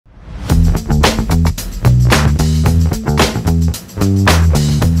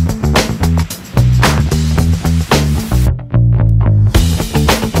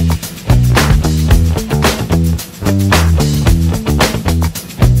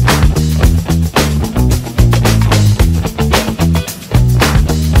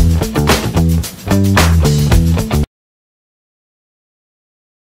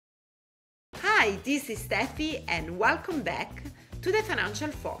is Steffi and welcome back to the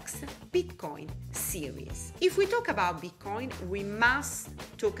FinancialFox Bitcoin Series. If we talk about Bitcoin, we must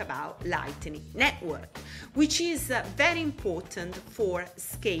talk about Lightning Network, which is very important for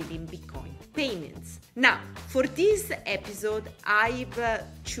scaling Bitcoin payments. Now, for this episode, I've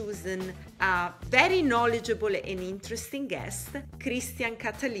chosen a very knowledgeable and interesting guest. Christian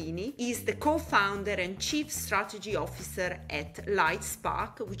Catalini is the co-founder and chief strategy officer at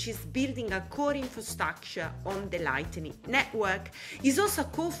Lightspark, which is building a core infrastructure on the Lightning Network. He's also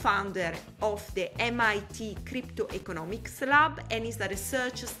co-founder of the MIT Crypto Economics Lab and is a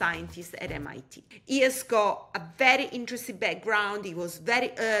research scientist at MIT. He has got a very interesting background. He was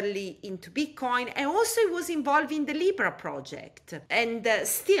very early into Bitcoin and also he was involved in the Libra project and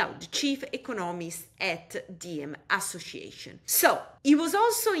still the chief economist at DM Association. So he was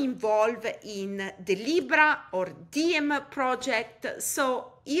also involved in the Libra or DM project.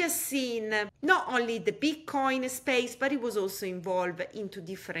 So he has seen not only the Bitcoin space, but he was also involved into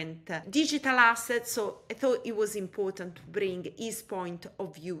different digital assets. So I thought it was important to bring his point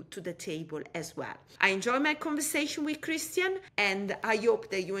of view to the table as well. I enjoyed my conversation with Christian and I hope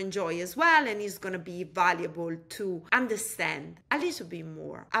that you enjoy as well, and it's going to be valuable to understand a little bit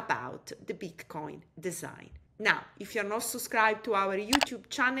more about the Bitcoin design. Now, if you're not subscribed to our YouTube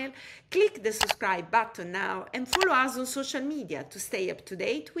channel, click the subscribe button now and follow us on social media to stay up to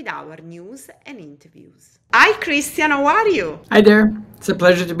date with our news and interviews. Hi, Christian, how are you? Hi there. It's a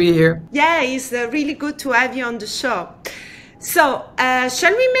pleasure to be here. Yeah, it's really good to have you on the show. So,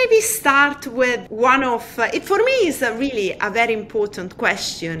 shall we maybe start with one of, it for me is really a very important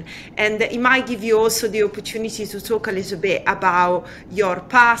question, and it might give you also the opportunity to talk a little bit about your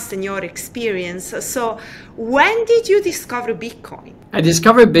past and your experience. So, when did you discover Bitcoin? I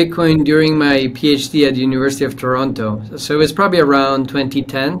discovered Bitcoin during my PhD at the University of Toronto. So it was probably around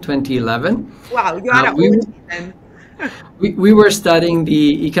 2010, 2011. Wow, you are old then. We were studying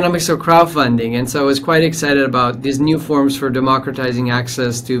the economics of crowdfunding, and so I was quite excited about these new forms for democratizing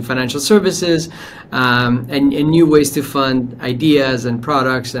access to financial services and new ways to fund ideas and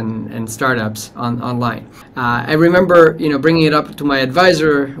products and startups online. I remember, bringing it up to my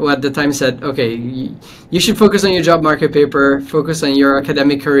advisor, who at the time said, "Okay, you should focus on your job market paper, focus on your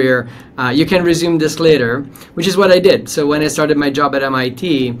academic career. You can resume this later," which is what I did. So when I started my job at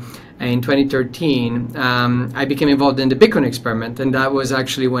MIT, in 2013, I became involved in the Bitcoin experiment, and that was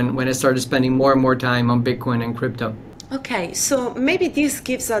actually when I started spending more and more time on Bitcoin and crypto. Okay, so maybe this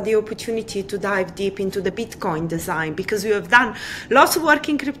gives us the opportunity to dive deep into the Bitcoin design, because you have done lots of work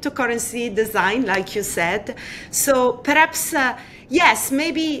in cryptocurrency design, like you said. So perhaps, yes,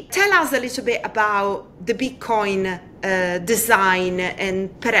 maybe tell us a little bit about the Bitcoin design, and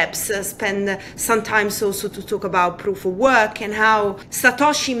perhaps spend some time also to talk about proof of work and how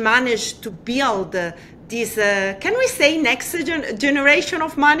Satoshi managed to build this, can we say next generation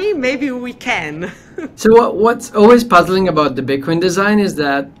of money? Maybe we can. So what's always puzzling about the Bitcoin design is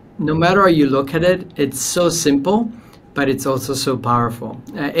that no matter how you look at it, it's so simple, but it's also so powerful.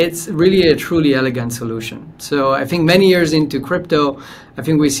 It's really a truly elegant solution. So I think many years into crypto, I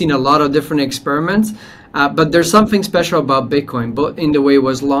think we've seen a lot of different experiments, but there's something special about Bitcoin, both in the way it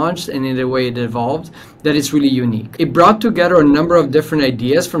was launched and in the way it evolved, that is really unique. It brought together a number of different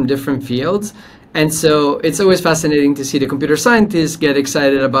ideas from different fields. And so it's always fascinating to see the computer scientists get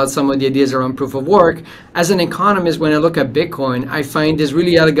excited about some of the ideas around proof of work. As an economist, when I look at Bitcoin, I find this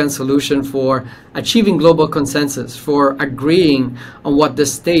really elegant solution for achieving global consensus, for agreeing on what the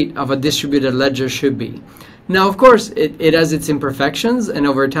state of a distributed ledger should be. Now, of course, it has its imperfections, and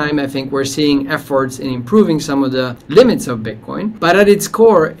over time, I think we're seeing efforts in improving some of the limits of Bitcoin. But at its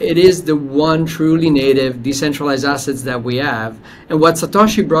core, it is the one truly native decentralized assets that we have. And what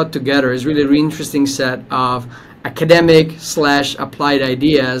Satoshi brought together is really a really interesting set of academic/applied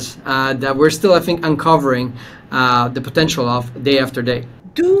ideas that we're still, I think, uncovering the potential of day after day.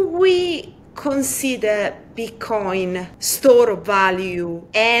 Do we consider Bitcoin store of value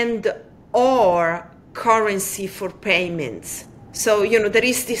and or currency for payments? So, there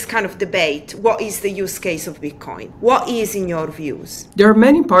is this kind of debate. What is the use case of Bitcoin? What is in your views? There are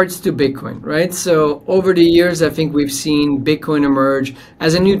many parts to Bitcoin, right? So over the years, I think we've seen Bitcoin emerge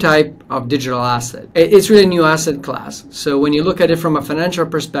as a new type of digital asset. It's really a new asset class. So when you look at it from a financial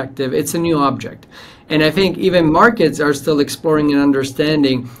perspective, it's a new object. And I think even markets are still exploring and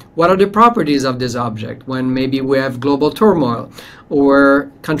understanding what are the properties of this object when maybe we have global turmoil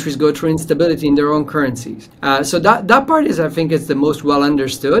or countries go through instability in their own currencies. So that part is, I think, is the most well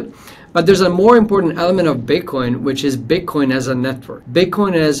understood. But there's a more important element of Bitcoin, which is Bitcoin as a network.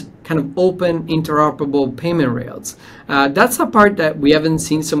 Bitcoin as kind of open, interoperable payment rails. That's a part that we haven't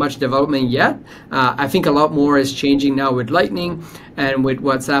seen so much development yet. I think a lot more is changing now with Lightning and with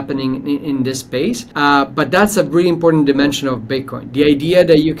what's happening in this space. But that's a really important dimension of Bitcoin. The idea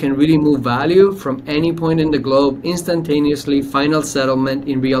that you can really move value from any point in the globe instantaneously, final settlement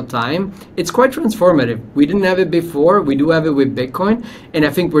in real time. It's quite transformative. We didn't have it before. We do have it with Bitcoin. And I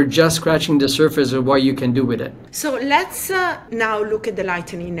think we're just scratching the surface of what you can do with it. So let's now look at the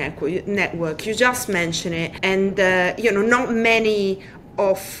Lightning network. You just mentioned it, and not many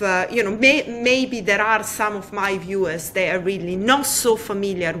of maybe there are some of my viewers, they are really not so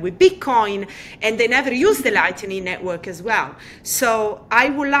familiar with Bitcoin and they never use the Lightning network as well. So I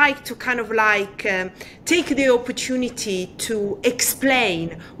would like to kind of take the opportunity to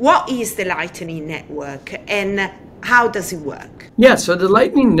explain what is the Lightning network and how does it work? Yeah, so the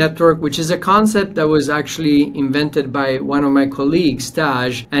Lightning Network, which is a concept that was actually invented by one of my colleagues,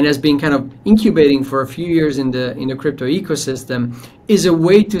 Taj, and has been kind of incubating for a few years in the crypto ecosystem, is a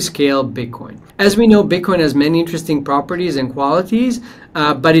way to scale Bitcoin. As we know, Bitcoin has many interesting properties and qualities,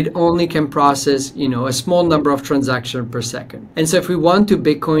 but it only can process, a small number of transactions per second. And so if we want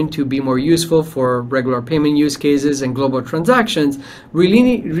Bitcoin to be more useful for regular payment use cases and global transactions, we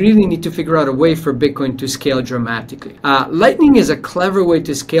really need to figure out a way for Bitcoin to scale dramatically. Lightning is a clever way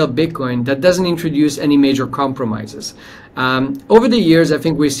to scale Bitcoin that doesn't introduce any major compromises. Over the years, I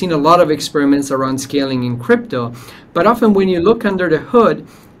think we've seen a lot of experiments around scaling in crypto, but often when you look under the hood,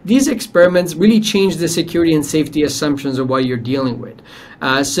 these experiments really change the security and safety assumptions of what you're dealing with.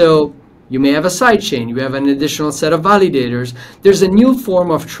 So you may have a sidechain, you have an additional set of validators. There's a new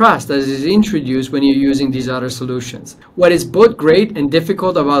form of trust that is introduced when you're using these other solutions. What is both great and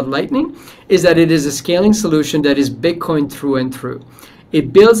difficult about Lightning is that it is a scaling solution that is Bitcoin through and through.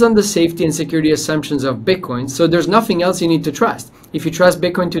 It builds on the safety and security assumptions of Bitcoin, so there's nothing else you need to trust. If you trust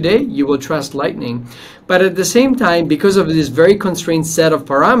Bitcoin today, you will trust Lightning. But at the same time, because of this very constrained set of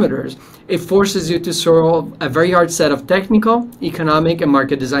parameters, it forces you to solve a very hard set of technical, economic, and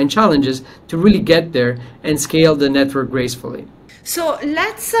market design challenges to really get there and scale the network gracefully. So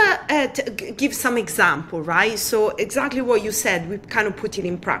let's give some example, right? So exactly what you said, we kind of put it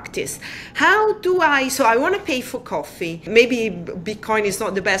in practice. So I want to pay for coffee. Maybe Bitcoin is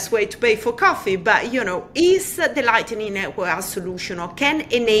not the best way to pay for coffee, but is the Lightning Network a solution or can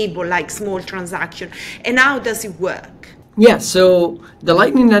enable small transaction? And how does it work? Yeah, so the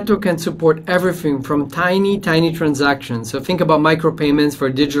Lightning Network can support everything from tiny transactions. So think about micropayments for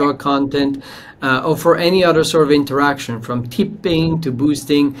digital content or for any other sort of interaction, from tipping to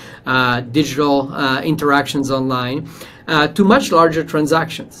boosting digital interactions online to much larger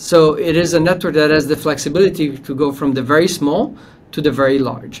transactions. So it is a network that has the flexibility to go from the very small to the very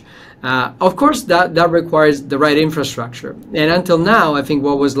large. Of course, that requires the right infrastructure. And until now, I think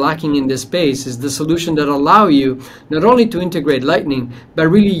what was lacking in this space is the solution that allow you not only to integrate Lightning, but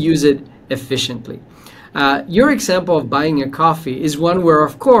really use it efficiently. Your example of buying a coffee is one where,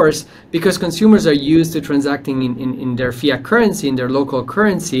 of course, because consumers are used to transacting in their fiat currency, in their local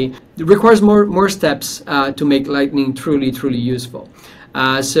currency, it requires more steps to make Lightning truly useful.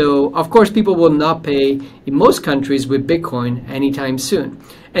 So, of course, people will not pay in most countries with Bitcoin anytime soon.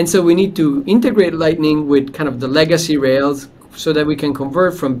 And so we need to integrate Lightning with kind of the legacy rails so that we can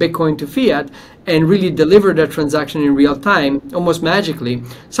convert from Bitcoin to fiat and really deliver that transaction in real time, almost magically,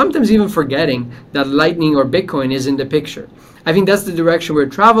 sometimes even forgetting that Lightning or Bitcoin is in the picture. I think that's the direction we're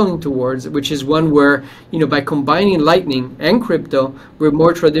traveling towards, which is one where, by combining Lightning and crypto with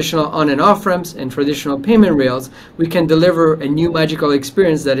more traditional on and off ramps and traditional payment rails, we can deliver a new magical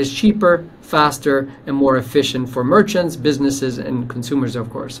experience that is cheaper, faster, and more efficient for merchants, businesses, and consumers, of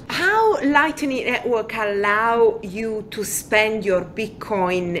course. How Lightning Network allow you to spend your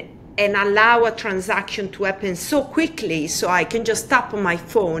Bitcoin and allow a transaction to happen so quickly, so I can just tap on my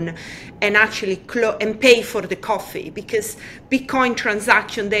phone and actually pay for the coffee? Because Bitcoin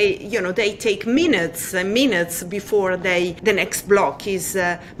transaction, they take minutes and minutes before the next block is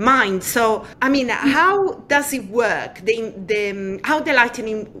mined. So I mean, how does it work? How the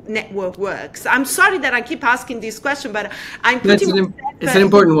Lightning Network works? I'm sorry that I keep asking this question, but it's an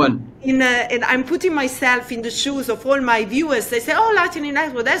important one. And I'm putting myself in the shoes of all my viewers. They say, "Oh, Lightning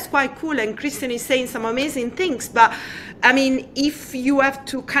Network, that's quite cool," and Christian is saying some amazing things. But I mean, if you have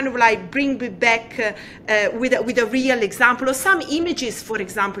to kind of bring it back with a real example or some images, for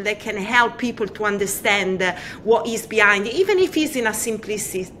example, that can help people to understand what is behind it, even if it's in a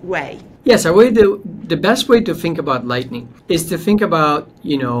simplistic way. Yes, the best way to think about Lightning is to think about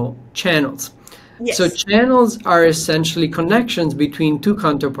channels. Yes. So channels are essentially connections between two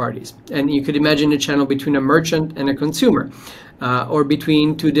counterparties. And you could imagine a channel between a merchant and a consumer, or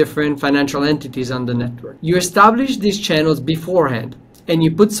between two different financial entities on the network. You establish these channels beforehand, and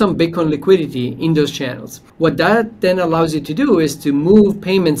you put some Bitcoin liquidity in those channels. What that then allows you to do is to move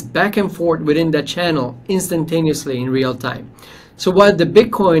payments back and forth within that channel instantaneously in real time. So while the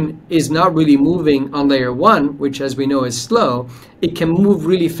Bitcoin is not really moving on layer one, which as we know is slow, it can move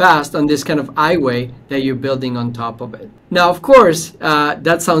really fast on this kind of highway that you're building on top of it. Now, of course,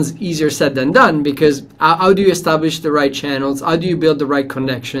 that sounds easier said than done, because how do you establish the right channels? How do you build the right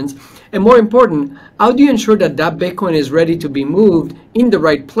connections? And more important, how do you ensure that that Bitcoin is ready to be moved in the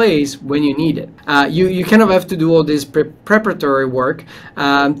right place when you need it? You kind of have to do all this preparatory work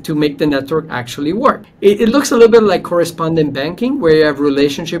to make the network actually work. It looks a little bit like correspondent banking, where you have a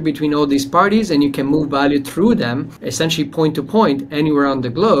relationship between all these parties and you can move value through them, essentially point to point anywhere on the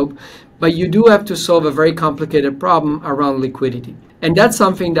globe. But you do have to solve a very complicated problem around liquidity. And that's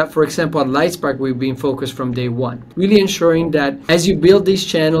something that, for example, at Lightspark, we've been focused from day one, really ensuring that as you build these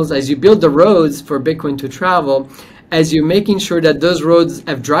channels, as you build the roads for Bitcoin to travel, as you're making sure that those roads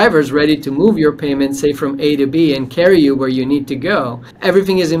have drivers ready to move your payments, say from A to B, and carry you where you need to go,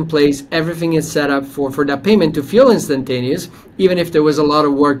 everything is in place, everything is set up for that payment to feel instantaneous, even if there was a lot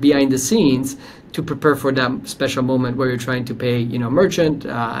of work behind the scenes to prepare for that special moment where you're trying to pay, a merchant,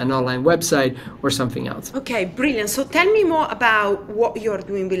 an online website, or something else. Okay, brilliant. So tell me more about what you're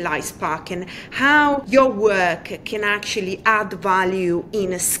doing with Lightspark and how your work can actually add value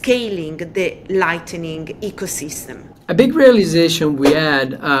in scaling the Lightning ecosystem. A big realization we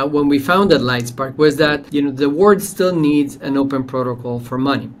had when we founded Lightspark was that the world still needs an open protocol for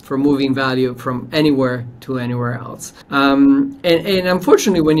money, for moving value from anywhere to anywhere else. And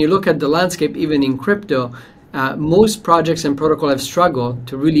unfortunately, when you look at the landscape, even in crypto, most projects and protocol have struggled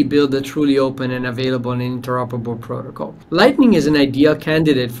to really build a truly open and available and interoperable protocol. Lightning is an ideal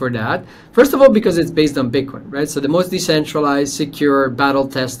candidate for that. First of all, because it's based on Bitcoin, right? So the most decentralized, secure,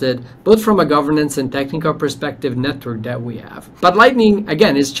 battle-tested, both from a governance and technical perspective, network that we have. But Lightning,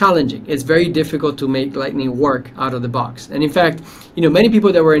 again, is challenging. It's very difficult to make Lightning work out of the box. And in fact, many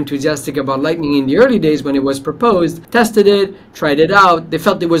people that were enthusiastic about Lightning in the early days when it was proposed, tested it, tried it out. They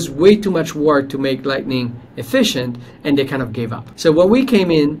felt it was way too much work to make Lightning efficient, and they kind of gave up. So when we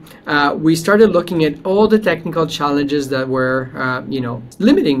came in, we started looking at all the technical challenges that were,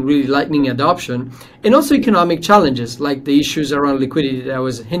 limiting really Lightning adoption, and also economic challenges like the issues around liquidity that I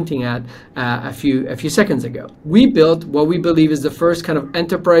was hinting at a few seconds ago. We built what we believe is the first kind of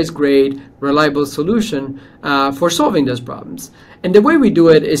enterprise-grade, reliable solution for solving those problems. And the way we do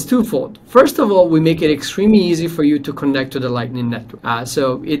it is twofold. First of all, we make it extremely easy for you to connect to the Lightning Network.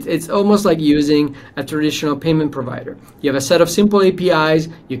 So it's almost like using a traditional payment provider. You have a set of simple APIs.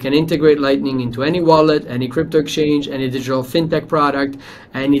 You can integrate Lightning into any wallet, any crypto exchange, any digital fintech product,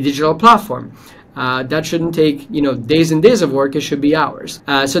 any digital platform. That shouldn't take days and days of work. It should be hours.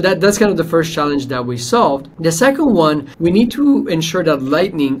 So that's kind of the first challenge that we solved. The second one, we need to ensure that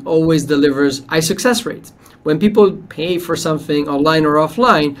Lightning always delivers high success rates. When people pay for something online or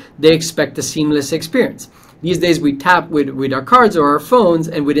offline, they expect a seamless experience. These days we tap with our cards or our phones,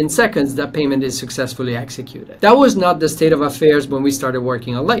 and within seconds that payment is successfully executed. That was not the state of affairs when we started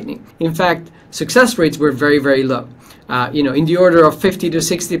working on Lightning. In fact, success rates were very, very low. In the order of 50 to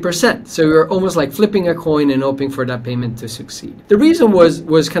 60%. So we were almost like flipping a coin and hoping for that payment to succeed. The reason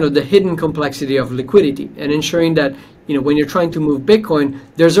was kind of the hidden complexity of liquidity and ensuring that when you're trying to move Bitcoin,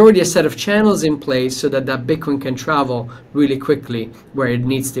 there's already a set of channels in place so that Bitcoin can travel really quickly where it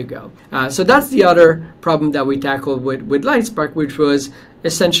needs to go. So that's the other problem that we tackled with Lightspark, which was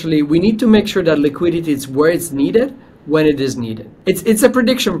essentially we need to make sure that liquidity is where it's needed when it is needed. It's a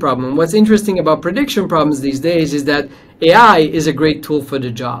prediction problem. What's interesting about prediction problems these days is that AI is a great tool for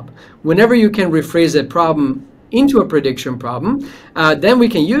the job. Whenever you can rephrase a problem into a prediction problem, then we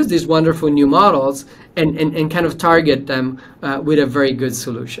can use these wonderful new models and kind of target them with a very good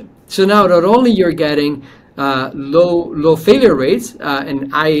solution. So now not only you're getting low failure rates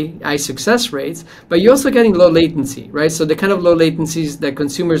and high success rates, but you're also getting low latency, right? So the kind of low latencies that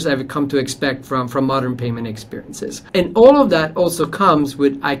consumers have come to expect from modern payment experiences. And all of that also comes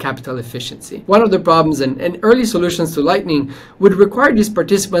with high capital efficiency. One of the problems and early solutions to Lightning would require these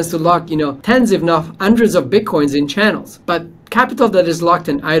participants to lock, tens if not hundreds of Bitcoins in channels. But capital that is locked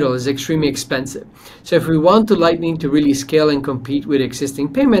and idle is extremely expensive. So if we want to Lightning to really scale and compete with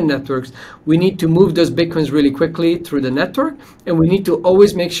existing payment networks, we need to move those Bitcoins really quickly through the network. And we need to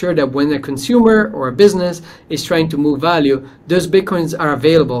always make sure that when a consumer or a business is trying to move value, those Bitcoins are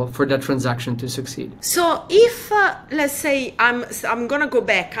available for that transaction to succeed. So if, let's say, I'm going to go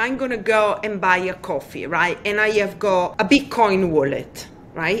back, I'm going to go and buy a coffee, right? And I have got a Bitcoin wallet.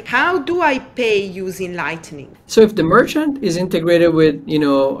 Right? How do I pay using Lightning? So if the merchant is integrated with,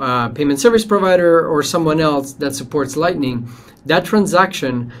 payment service provider or someone else that supports Lightning, that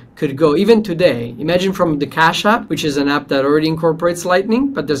transaction could go even today. Imagine from the Cash App, which is an app that already incorporates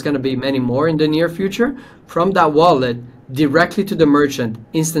Lightning, but there's going to be many more in the near future. From that wallet, directly to the merchant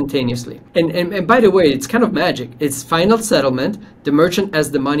instantaneously. And by the way, it's kind of magic. It's final settlement. The merchant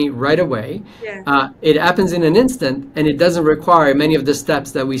has the money right away. Yeah. It happens in an instant, and it doesn't require many of the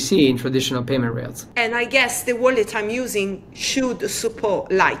steps that we see in traditional payment rails. And I guess the wallet I'm using should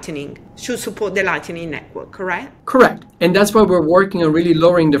support Lightning, should support the Lightning network, correct? Correct. And that's why we're working on really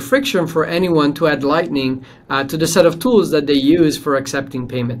lowering the friction for anyone to add Lightning to the set of tools that they use for accepting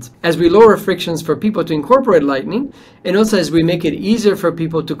payments. As we lower frictions for people to incorporate Lightning, and also as we make it easier for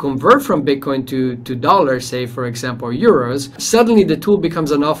people to convert from Bitcoin to dollars, say, for example, or euros, suddenly the tool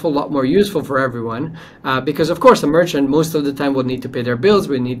becomes an awful lot more useful for everyone because, of course, a merchant most of the time will need to pay their bills,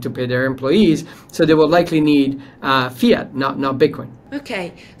 will need to pay their employees, so they will likely need fiat, not Bitcoin.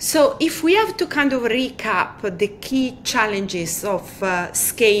 Okay, so if we have to kind of recap the key challenges of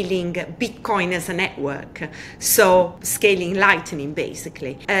scaling Bitcoin as a network, so scaling Lightning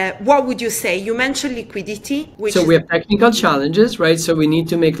basically, what would you say? You mentioned liquidity. So we have technical challenges, right? So we need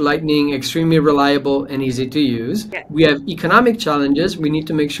to make Lightning extremely reliable and easy to use. Yeah. We have economic challenges. We need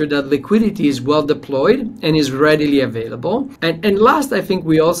to make sure that liquidity is well deployed and is readily available. And last, I think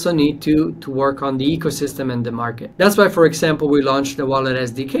we also need to work on the ecosystem and the market. That's why, for example, we launched the Wallet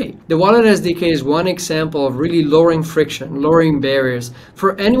SDK. The Wallet SDK is one example of really lowering friction, lowering barriers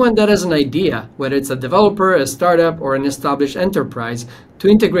for anyone that has an idea, whether it's a developer, a startup, or an established enterprise, to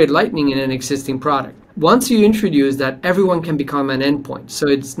integrate Lightning in an existing product. Once you introduce that, everyone can become an endpoint. So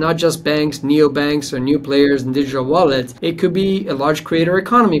it's not just banks, neobanks, or new players and digital wallets. It could be a large creator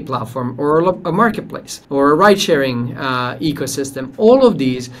economy platform or a marketplace or a ride-sharing ecosystem. All of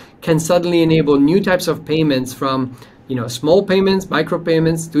these can suddenly enable new types of payments from small payments, micro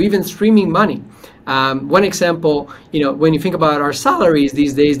payments, to even streaming money. One example, when you think about our salaries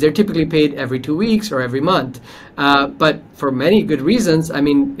these days, they're typically paid every 2 weeks or every month. But for many good reasons,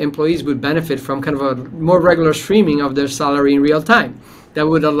 employees would benefit from kind of a more regular streaming of their salary in real time. That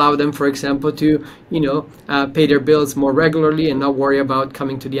would allow them, for example, to pay their bills more regularly and not worry about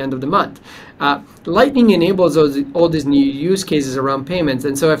coming to the end of the month. Lightning enables all these new use cases around payments,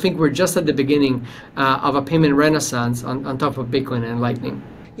 and so I think we're just at the beginning of a payment renaissance on top of Bitcoin and Lightning.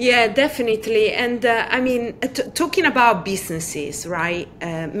 Yeah, definitely. And talking about businesses, right?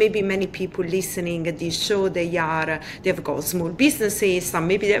 Maybe many people listening at this show, they've got small businesses, some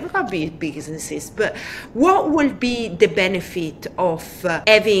maybe they've got big businesses. But what will be the benefit of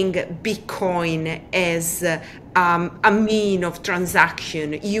having Bitcoin as a mean of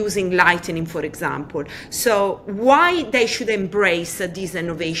transaction using Lightning, for example? So why they should embrace this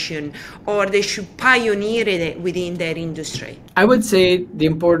innovation, or they should pioneer it within their industry? I would say the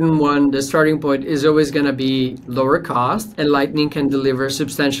important one, the starting point, is always going to be lower cost, and Lightning can deliver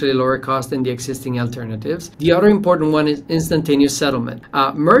substantially lower cost than the existing alternatives. The other important one is instantaneous settlement.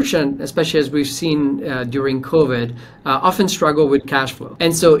 Merchant, especially as we've seen during COVID, often struggle with cash flow.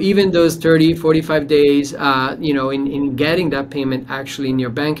 And so even those 30, 45 days, in getting that payment actually in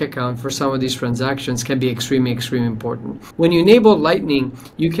your bank account for some of these transactions can be extremely important. When you enable Lightning,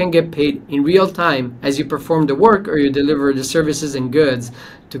 you can get paid in real time as you perform the work or you deliver the services and goods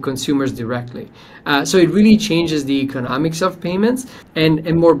to consumers directly. So it really changes the economics of payments. And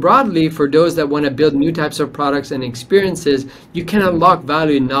more broadly, for those that want to build new types of products and experiences, you can unlock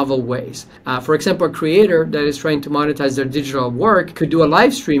value in novel ways. For example, a creator that is trying to monetize their digital work could do a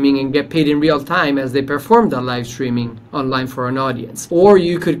live streaming and get paid in real time as they perform that live streaming online for an audience. Or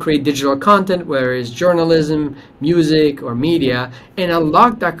you could create digital content, whether it's journalism, music, or media, and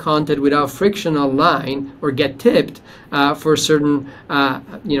unlock that content without friction online, or get tipped for certain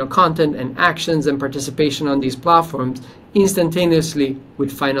content and actions and participation on these platforms instantaneously with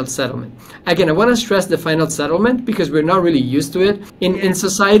final settlement. Again, I want to stress the final settlement because we're not really used to it in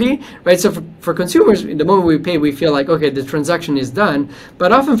society, right? So for consumers, the moment we pay, we feel like, okay, the transaction is done.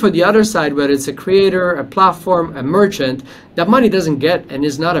 But often for the other side, whether it's a creator, a platform, a merchant, that money doesn't get and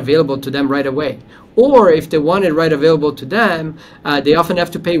is not available to them right away. Or if they want it right available to them, they often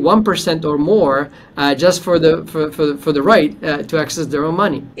have to pay 1% or more just for the right to access their own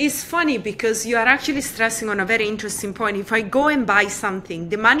money. It's funny because you are actually stressing on a very interesting point. If I go and buy something,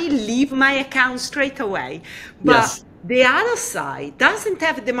 the money leave my account straight away. But Yes. the other side doesn't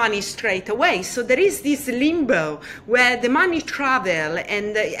have the money straight away, so there is this limbo where the money travel,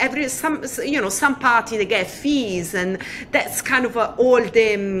 and some party they get fees, and that's kind of all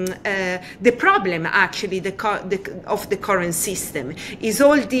the problem actually of the current system is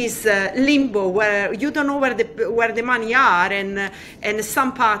all this limbo where you don't know where the money are, and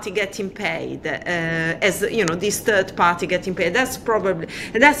some party getting paid as this third party getting paid.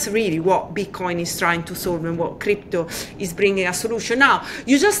 That's really what Bitcoin is trying to solve, and what crypto is bringing a solution. Now,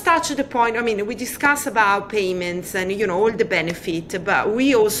 you just touched the point. I mean, we discuss about payments and all the benefit, but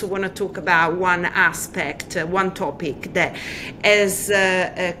we also want to talk about one aspect, one topic that has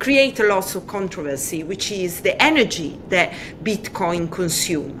created lots of controversy, which is the energy that Bitcoin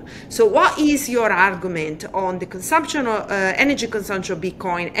consume. So what is your argument on the consumption of energy consumption of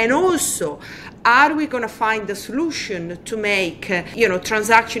Bitcoin, and also are we going to find a solution to make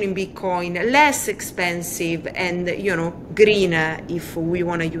transaction in Bitcoin less expensive and greener, if we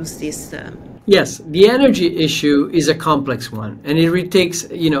want to use this term? Yes, the energy issue is a complex one, and it takes,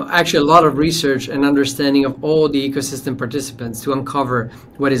 actually a lot of research and understanding of all the ecosystem participants to uncover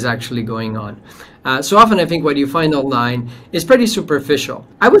what is actually going on. So often I think what you find online is pretty superficial.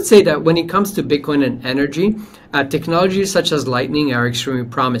 I would say that when it comes to Bitcoin and energy, technologies such as Lightning are extremely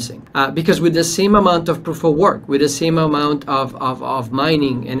promising because with the same amount of proof of work, with the same amount of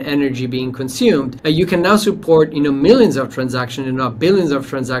mining and energy being consumed, you can now support millions of transactions and not billions of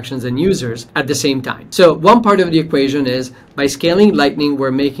transactions and users at the same time. So one part of the equation is by scaling Lightning, we're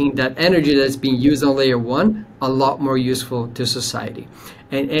making that energy that's being used on layer 1 a lot more useful to society.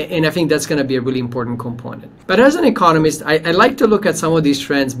 And I think that's going to be a really important component. But as an economist, I like to look at some of these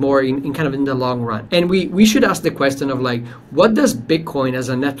trends more in kind of in the long run. And we should ask the question of what does Bitcoin as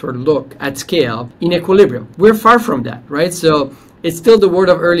a network look at scale in equilibrium? We're far from that, right? So it's still the word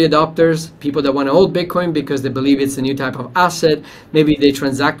of early adopters, people that want to hold Bitcoin because they believe it's a new type of asset. Maybe they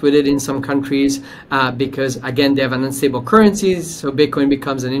transact with it in some countries because, again, they have an unstable currency. So Bitcoin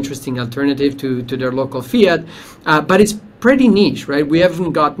becomes an interesting alternative to their local fiat. But it's pretty niche, right? We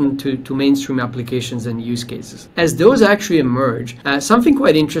haven't gotten to mainstream applications and use cases. As those actually emerge, something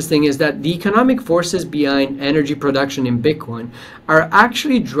quite interesting is that the economic forces behind energy production in Bitcoin are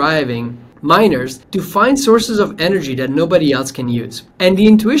actually driving miners to find sources of energy that nobody else can use. And the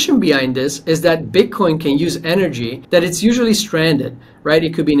intuition behind this is that Bitcoin can use energy that it's usually stranded, right?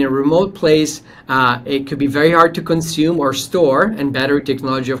 It could be in a remote place. It could be very hard to consume or store. And battery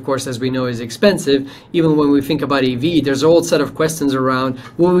technology, of course, as we know, is expensive. Even when we think about EV, there's a whole set of questions around,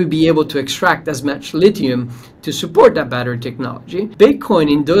 will we be able to extract as much lithium to support that battery technology?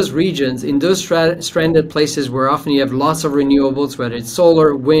 Bitcoin in those regions, in those stranded places where often you have lots of renewables, whether it's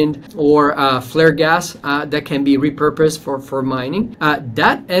solar, wind, or flare gas that can be repurposed for mining,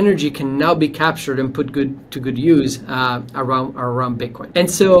 that energy can now be captured and put to good use around Bitcoin.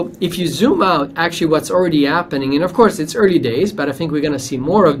 And so if you zoom out, actually what's already happening, and of course it's early days, but I think we're going to see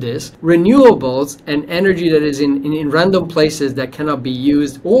more of this, renewables and energy that is in random places that cannot be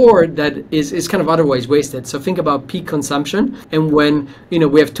used or that is kind of otherwise wasted. So think about peak consumption, and when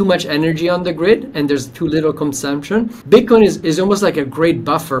we have too much energy on the grid and there's too little consumption, Bitcoin is almost like a great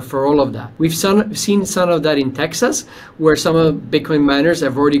buffer for all of that. We've seen some of that in Texas, where some of Bitcoin miners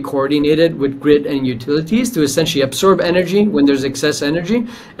have already coordinated with grid and utilities to essentially absorb energy when there's excess energy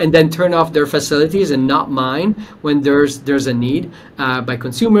and then turn off their facilities and not mine when there's a need by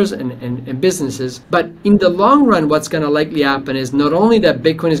consumers and businesses. But in the long run, what's going to likely happen is not only that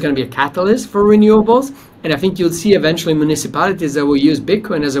Bitcoin is going to be a catalyst for renewables, and I think you'll see eventually municipalities that will use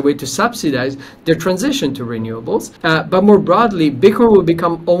Bitcoin as a way to subsidize their transition to renewables. But more broadly, Bitcoin will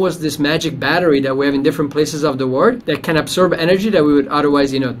become almost this magic battery that we have in different places of the world that can absorb energy that we would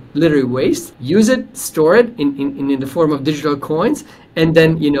otherwise, literally waste, use it, store it in the form of digital coins, and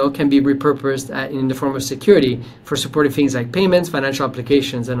then can be repurposed in the form of security for supporting things like payments, financial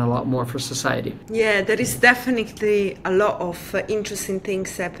applications, and a lot more for society. Yeah, there is definitely a lot of interesting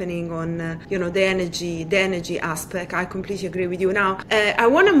things happening on the energy aspect. I completely agree with you. Now I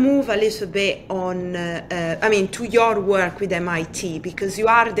want to move a little bit on to your work with MIT, because you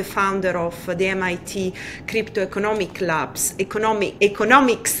are the founder of the MIT Crypto Economics Lab.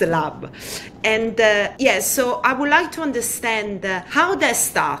 And so I would like to understand how that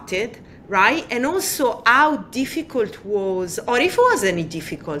started, right? And also how difficult was, or if it was any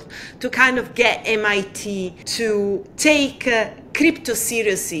difficult, to kind of get MIT to take crypto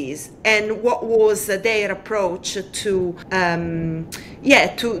seriously, and what was their approach to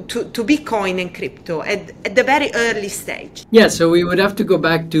Bitcoin and crypto at the very early stage? Yeah, so we would have to go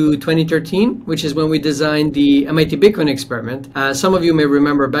back to 2013, which is when we designed the MIT Bitcoin experiment. Some of you may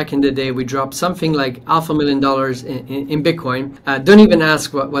remember back in the day, we dropped something like $500,000 in Bitcoin. Don't even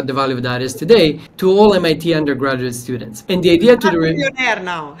ask what the value of that is today, to all MIT undergraduate students. And the idea I'm a millionaire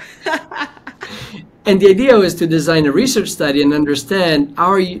now. And the idea was to design a research study and understand,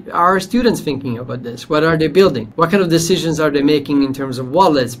 are students thinking about this? What are they building? What kind of decisions are they making in terms of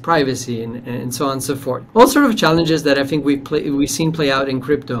wallets, privacy, and so on and so forth? All sort of challenges that I think we've seen play out in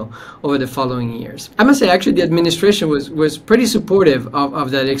crypto over the following years. I must say, actually, the administration was pretty supportive of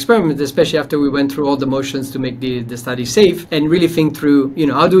that experiment, especially after we went through all the motions to make the study safe and really think through,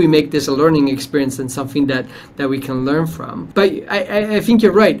 how do we make this a learning experience and something that we can learn from? But I think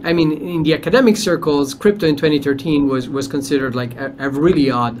you're right. I mean, in the academic circle, crypto in 2013 was considered like a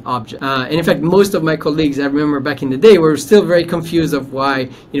really odd object. And in fact, most of my colleagues, I remember back in the day, were still very confused of why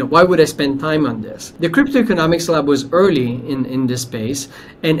would I spend time on this? The Crypto Economics Lab was early in this space,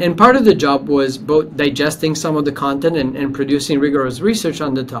 and part of the job was both digesting some of the content and producing rigorous research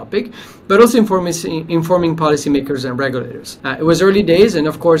on the topic, but also informing policymakers and regulators. It was early days, and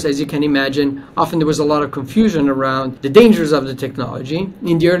of course, as you can imagine, often there was a lot of confusion around the dangers of the technology.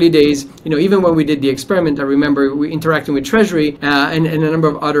 In the early days, even when we did the experiment, I remember we interacting with Treasury and a number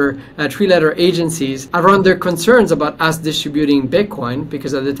of other three-letter agencies around their concerns about us distributing Bitcoin,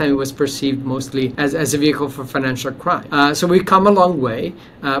 because at the time it was perceived mostly as a vehicle for financial crime. So we've come a long way,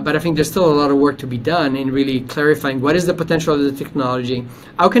 but I think there's still a lot of work to be done in really clarifying what is the potential of the technology,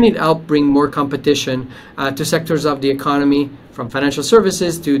 how can it help bring more competition to sectors of the economy, from financial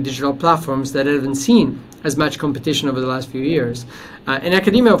services to digital platforms that haven't seen as much competition over the last few years. And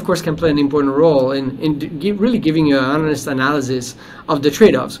academia, of course, can play an important role in really giving you an honest analysis of the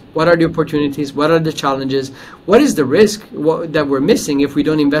trade-offs. What are the opportunities? What are the challenges? What is the risk that we're missing if we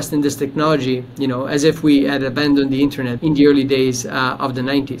don't invest in this technology, as if we had abandoned the internet in the early days of the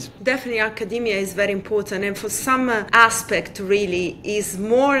 90s? Definitely, academia is very important, and for some aspect, really, is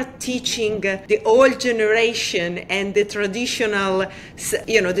more teaching the old generation and the traditional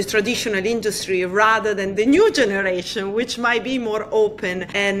industry rather than the new generation, which might be more open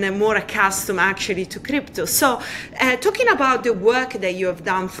and more accustomed actually to crypto. So talking about the work that you have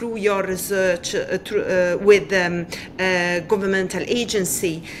done through your research with governmental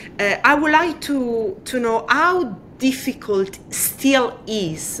agency, I would like to know how difficult still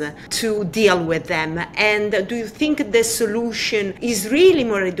is to deal with them, and do you think the solution is really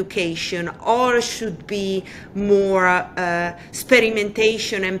more education, or should be more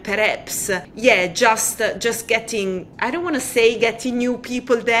experimentation and perhaps just getting, I don't want to say getting new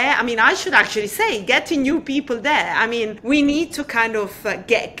people there, I mean I should actually say getting new people there. I mean, we need to kind of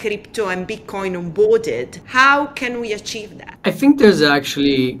get crypto and Bitcoin onboarded. How can we achieve that? I think there's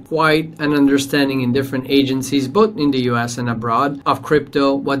actually quite an understanding in different agencies, both in the US and abroad, of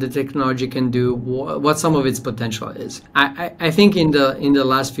crypto, what the technology can do, what some of its potential is. I think in the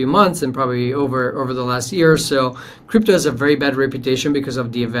last few months, and probably over the last year or so, crypto has a very bad reputation because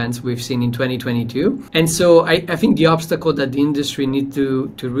of the events we've seen in 2022. And so I think the obstacle that the industry needs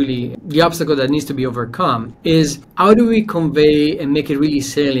that needs to be overcome is, how do we convey and make it really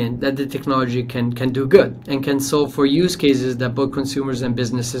salient that the technology can do good and can solve for use cases that both consumers and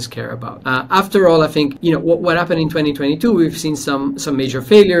businesses care about. After all, I think what happened in 2022, we've seen some major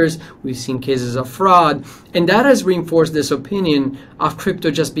failures, we've seen cases of fraud, and that has reinforced this opinion of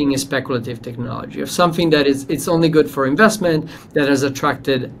crypto just being a speculative technology, of something that it's only good for investment, that has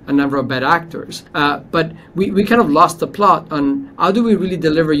attracted a number of bad actors. But we kind of lost the plot on how do we really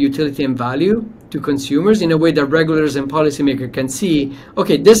deliver utility and value to consumers in a way that regulators and policymakers can see,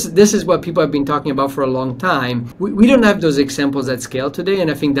 okay, this is what people have been talking about for a long time. We don't have those examples at scale today,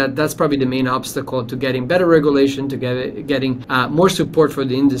 and I think that's probably the main obstacle to getting better regulation, to getting more support for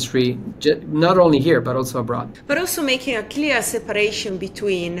the industry, not only here, but also abroad. But also making a clear separation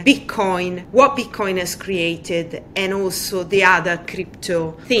between Bitcoin, what Bitcoin has created, and also the other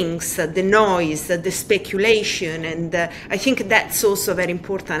crypto things, the noise, the speculation, and I think that's also a very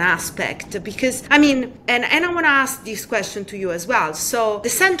important aspect, because I mean, and I want to ask this question to you as well. So the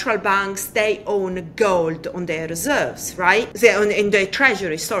central banks, they own gold on their reserves, right? In their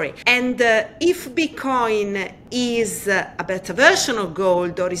treasury, sorry. And if Bitcoin is a better version of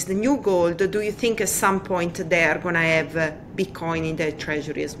gold, or is the new gold, do you think at some point they are going to have Bitcoin in their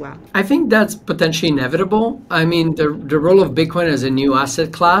treasury as well? I think that's potentially inevitable. I mean, the role of Bitcoin as a new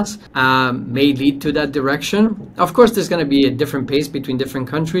asset class may lead to that direction. Of course, there's going to be a different pace between different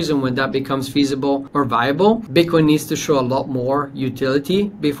countries, and when that becomes feasible or viable, Bitcoin needs to show a lot more utility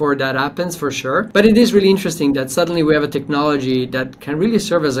before that happens, for sure. But it is really interesting that suddenly we have a technology that can really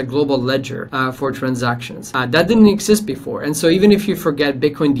serve as a global ledger for transactions. That didn't exist before. And so even if you forget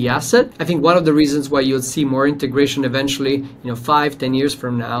Bitcoin, the asset, I think one of the reasons why you'll see more integration eventually, 5-10 years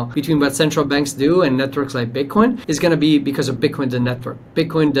from now, between what central banks do and networks like Bitcoin is going to be because of Bitcoin, the network.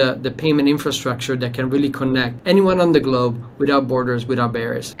 Bitcoin, the payment infrastructure that can really connect anyone on the globe without borders, without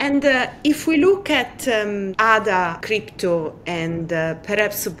barriers. And if we look at other crypto and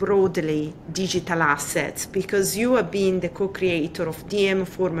perhaps broadly digital assets, because you have been the co-creator of Diem,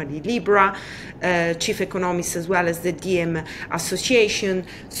 formerly Libra, chief economist as well as the Diem Association.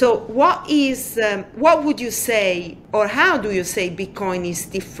 So what would you say, or how do you say Bitcoin is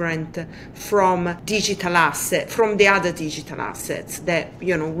different from digital asset, from the other digital assets that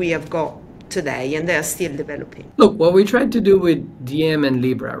we have got today and they are still developing? Look, what we tried to do with Diem and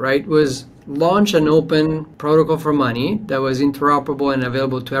Libra, right, was launch an open protocol for money that was interoperable and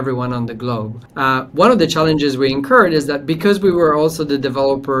available to everyone on the globe. One of the challenges we incurred is that because we were also the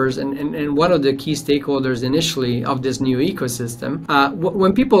developers and one of the key stakeholders initially of this new ecosystem,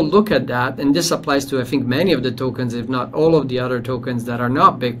 when people look at that, and this applies to I think many of the tokens, if not all of the other tokens that are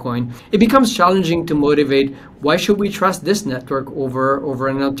not Bitcoin, it becomes challenging to motivate why should we trust this network over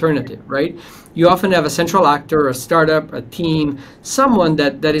an alternative, right? You often have a central actor, a startup, a team, someone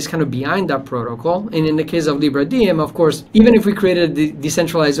that is kind of behind that protocol. And in the case of Libra Diem, of course, even if we created a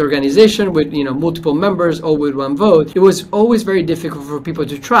decentralized organization with multiple members, all with one vote, it was always very difficult for people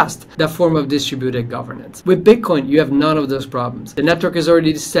to trust that form of distributed governance. With Bitcoin, you have none of those problems. The network is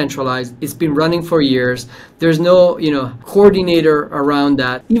already decentralized. It's been running for years. There's no coordinator around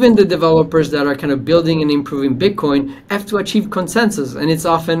that. Even the developers that are kind of building and improving Bitcoin have to achieve consensus, and it's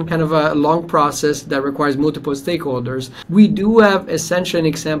often kind of a long process that requires multiple stakeholders. We do have essentially an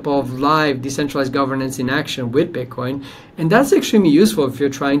example of live decentralized governance in action with Bitcoin, and that's extremely useful if you're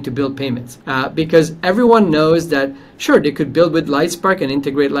trying to build payments because everyone knows that sure, they could build with Lightspark and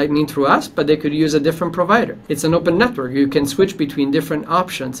integrate Lightning through us, but they could use a different provider. It's an open network. You can switch between different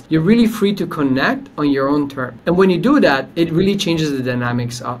options. You're really free to connect on your own terms. And when you do that, it really changes the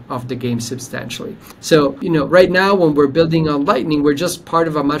dynamics of the game substantially. So, right now when we're building on Lightning, we're just part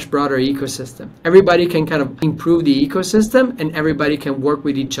of a much broader ecosystem. Everybody can kind of improve the ecosystem and everybody can work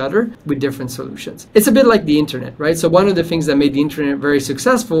with each other with different solutions. It's a bit like the internet, right? So one of the things that made the internet very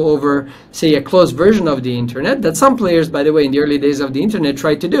successful over, say, a closed version of the internet that some players, by the way, in the early days of the internet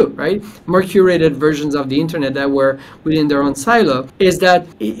tried to do, right? More curated versions of the internet that were within their own silo, is that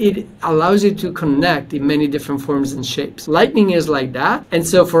it allows you to connect in many different forms and shapes. Lightning is like that. And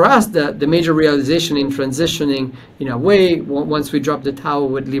so for us, the major realization in transitioning in a way, once we dropped the towel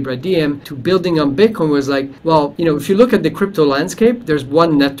with Libra Diem to building on Bitcoin was like, well, if you look at the crypto landscape, there's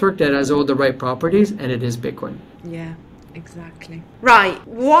one network that has all the right properties, and it is Bitcoin. Yeah. Exactly. Right.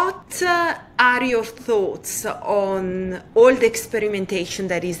 What are your thoughts on all the experimentation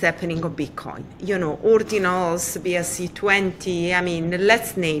that is happening on Bitcoin? Ordinals, BRC20, I mean,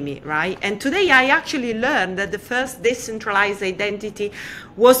 let's name it, right? And today I actually learned that the first decentralized identity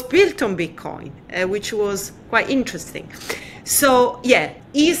was built on Bitcoin, which was quite interesting. So, yeah,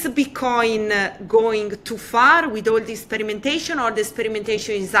 is Bitcoin going too far with all the experimentation, or the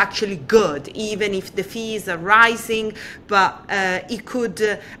experimentation is actually good, even if the fees are rising, but it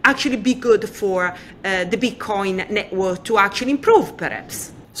could actually be good for the Bitcoin network to actually improve,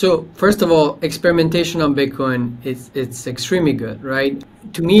 perhaps? So, first of all, experimentation on Bitcoin, it's extremely good, right?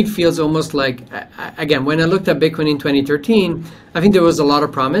 To me, it feels almost like, again, when I looked at Bitcoin in 2013, I think there was a lot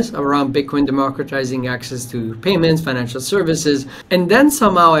of promise around Bitcoin democratizing access to payments, financial services, and then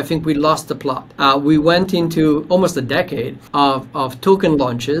somehow I think we lost the plot. We went into almost a decade of token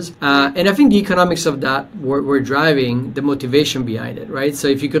launches, and I think the economics of that were driving the motivation behind it, right? So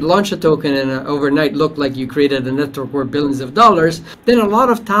if you could launch a token and overnight look like you created a network worth billions of dollars, then a lot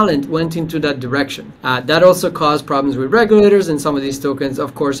of talent went into that direction. That also caused problems with regulators, and some of these tokens,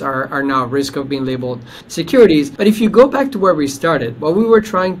 of course, are now at risk of being labeled securities. But if you go back to where we started, what we were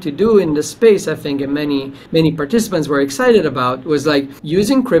trying to do in the space, I think, and many participants were excited about, was like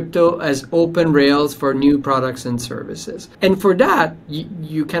using crypto as open rails for new products and services. And for that,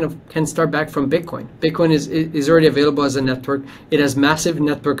 you kind of can start back from Bitcoin. Bitcoin is already available as a network. It has massive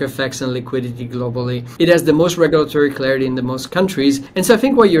network effects and liquidity globally. It has the most regulatory clarity in the most countries. And so I think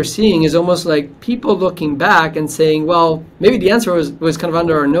think what you're seeing is almost like people looking back and saying, well, maybe the answer was kind of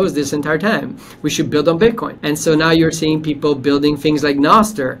under our nose this entire time. We should build on Bitcoin. And so now you're seeing people building things like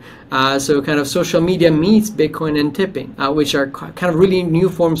Noster. So kind of social media meets Bitcoin and tipping, which are kind of really new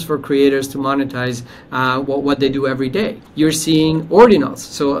forms for creators to monetize what they do every day. You're seeing ordinals,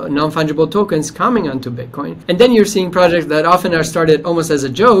 so non-fungible tokens coming onto Bitcoin. And then you're seeing projects that often are started almost as a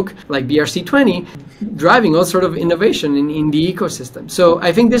joke, like BRC20, driving all sort of innovation in the ecosystem. So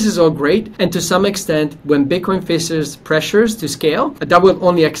I think this is all great. And to some extent, when Bitcoin faces pressures to scale, that will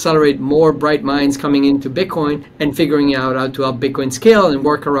only accelerate more bright minds coming into Bitcoin and figuring out how to help Bitcoin scale and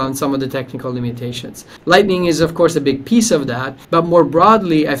work around some of the technical limitations. Lightning is, of course, a big piece of that. But more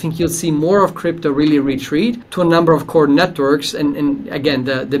broadly, I think you'll see more of crypto really retreat to a number of core networks. And again,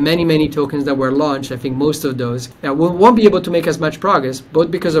 the many tokens that were launched, I think most of those won't be able to make as much progress, both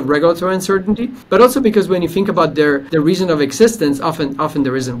because of regulatory uncertainty, but also because when you think about their reason of existence, often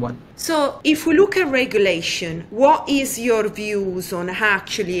there isn't one. So if we look at regulation, what is your views on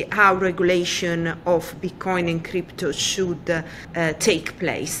actually how regulation of Bitcoin and crypto should take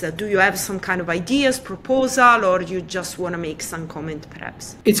place? Do you have some kind of ideas, proposal, or you just want to make some comment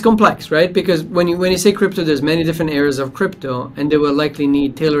perhaps? It's complex, right? Because when you say crypto, there's many different areas of crypto, and they will likely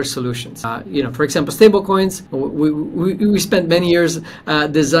need tailored solutions. For example, stablecoins, we spent many years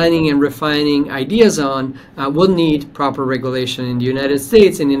designing and refining ideas on, will need proper regulation in the United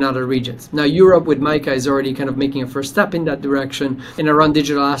States and in other regions. Now, Europe with MiCA is already kind of making a first step in that direction, and around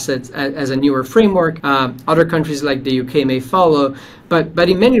digital assets as a newer framework. Other countries like the UK may follow. But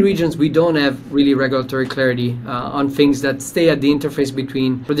in many regions, we don't have really regulatory clarity on things that stay at the interface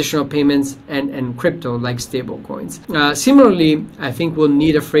between traditional payments and crypto, like stablecoins. Similarly, I think we'll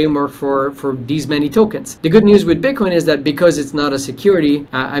need a framework for these many tokens. The good news with Bitcoin is that because it's not a security,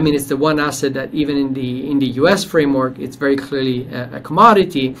 it's the one asset that even in the US framework, it's very clearly a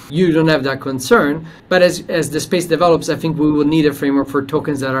commodity. You don't have that concern. But as the space develops, I think we will need a framework for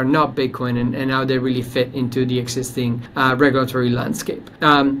tokens that are not Bitcoin and how they really fit into the existing regulatory landscape.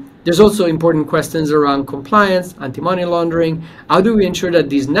 There's also important questions around compliance, anti-money laundering. How do we ensure that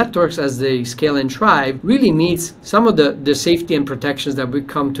these networks, as they scale and thrive, really meets some of the safety and protections that we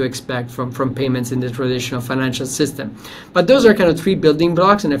come to expect from payments in the traditional financial system? But those are kind of three building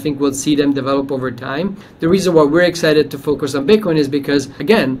blocks, and I think we'll see them develop over time. The reason why we're excited to focus on Bitcoin is because,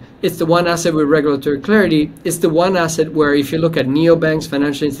 again, it's the one asset with regulatory clarity. It's the one asset where, if you look at neobanks,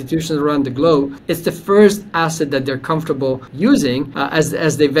 financial institutions around the globe, it's the first asset that they're comfortable using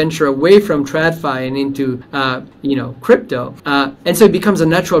as they venture away from TradFi and into crypto, and so it becomes a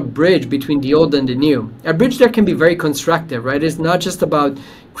natural bridge between the old and the new. A bridge that can be very constructive, right? It's not just about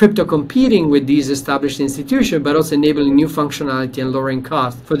crypto competing with these established institutions, but also enabling new functionality and lowering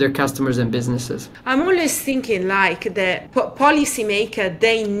costs for their customers and businesses. I'm always thinking like the policymaker,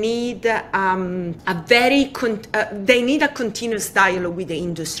 they need they need a continuous dialogue with the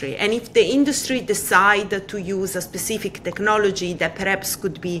industry. And if the industry decide to use a specific technology that perhaps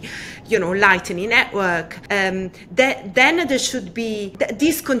could be, Lightning Network, then there should be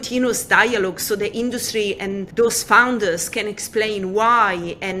this continuous dialogue so the industry and those founders can explain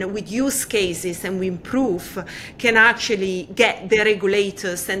why, and with use cases and with proof can actually get the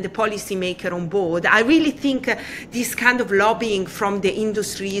regulators and the policymaker on board. I really think this kind of lobbying from the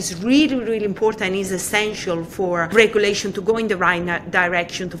industry is really important and is essential for regulation to go in the right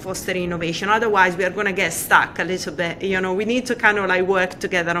direction to foster innovation. Otherwise, we are going to get stuck a little bit. We need to kind of like work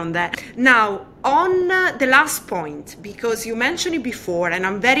together on that. Now, on the last point, because you mentioned it before, and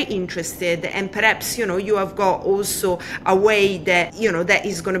I'm very interested, and perhaps, you have got also a way that, that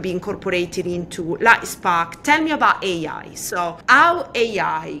is going to be incorporated into Lightspark. Tell me about AI. So how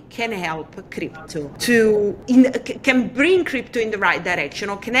AI can help crypto can bring crypto in the right direction,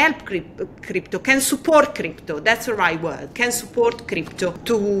 or can help crypto, can support crypto, that's the right word, can support crypto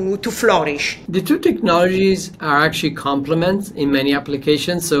to flourish. The two technologies are actually complements in many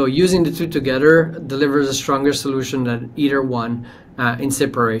applications. So using the two together delivers a stronger solution than either one in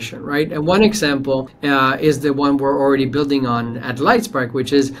separation, right? And one example is the one we're already building on at Lightspark,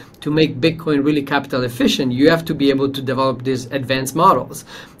 which is to make Bitcoin really capital efficient. You have to be able to develop these advanced models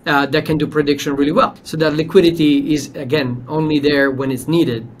that can do prediction really well. So that liquidity is, again, only there when it's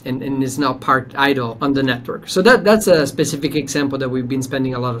needed and is not parked idle on the network. So that's a specific example that we've been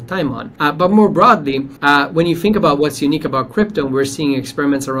spending a lot of time on. But more broadly, when you think about what's unique about crypto, we're seeing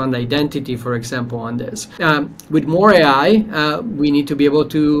experiments around identity, for example, on this. With more AI, we need to be able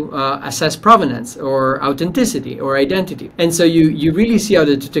to assess provenance or authenticity or identity. And so you really see how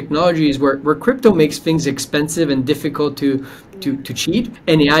the two technologies where crypto makes things expensive and difficult to to cheat,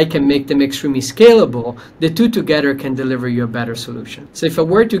 and AI can make them extremely scalable, the two together can deliver you a better solution. So if I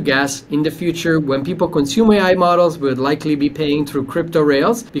were to guess, in the future, when people consume AI models, we would likely be paying through crypto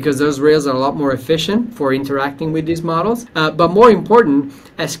rails, because those rails are a lot more efficient for interacting with these models. But more important,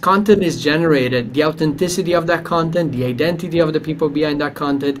 as content is generated, the authenticity of that content, the identity of the people behind that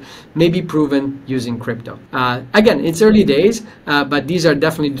content may be proven using crypto. Again, it's early days, but these are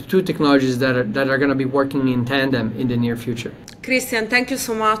definitely the two technologies that are going to be working in tandem in the near future. Christian, thank you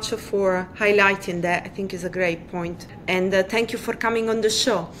so much for highlighting that. I think it's a great point. And thank you for coming on the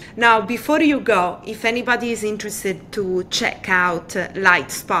show. Now, before you go, if anybody is interested to check out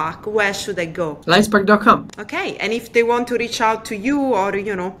Lightspark, where should they go? Lightspark.com. Okay. And if they want to reach out to you, or,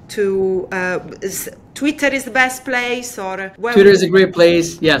 to Twitter is the best place, or where? Twitter is a great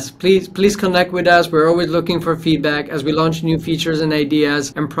place. Yes, please connect with us. We're always looking for feedback as we launch new features and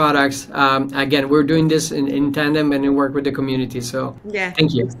ideas and products. Again, we're doing this in tandem and in work with the community. So yeah,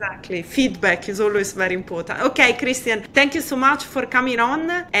 thank you. Exactly. Feedback is always very important. Okay, Christian, thank you so much for coming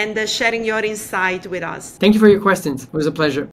on and sharing your insight with us. Thank you for your questions. It was a pleasure.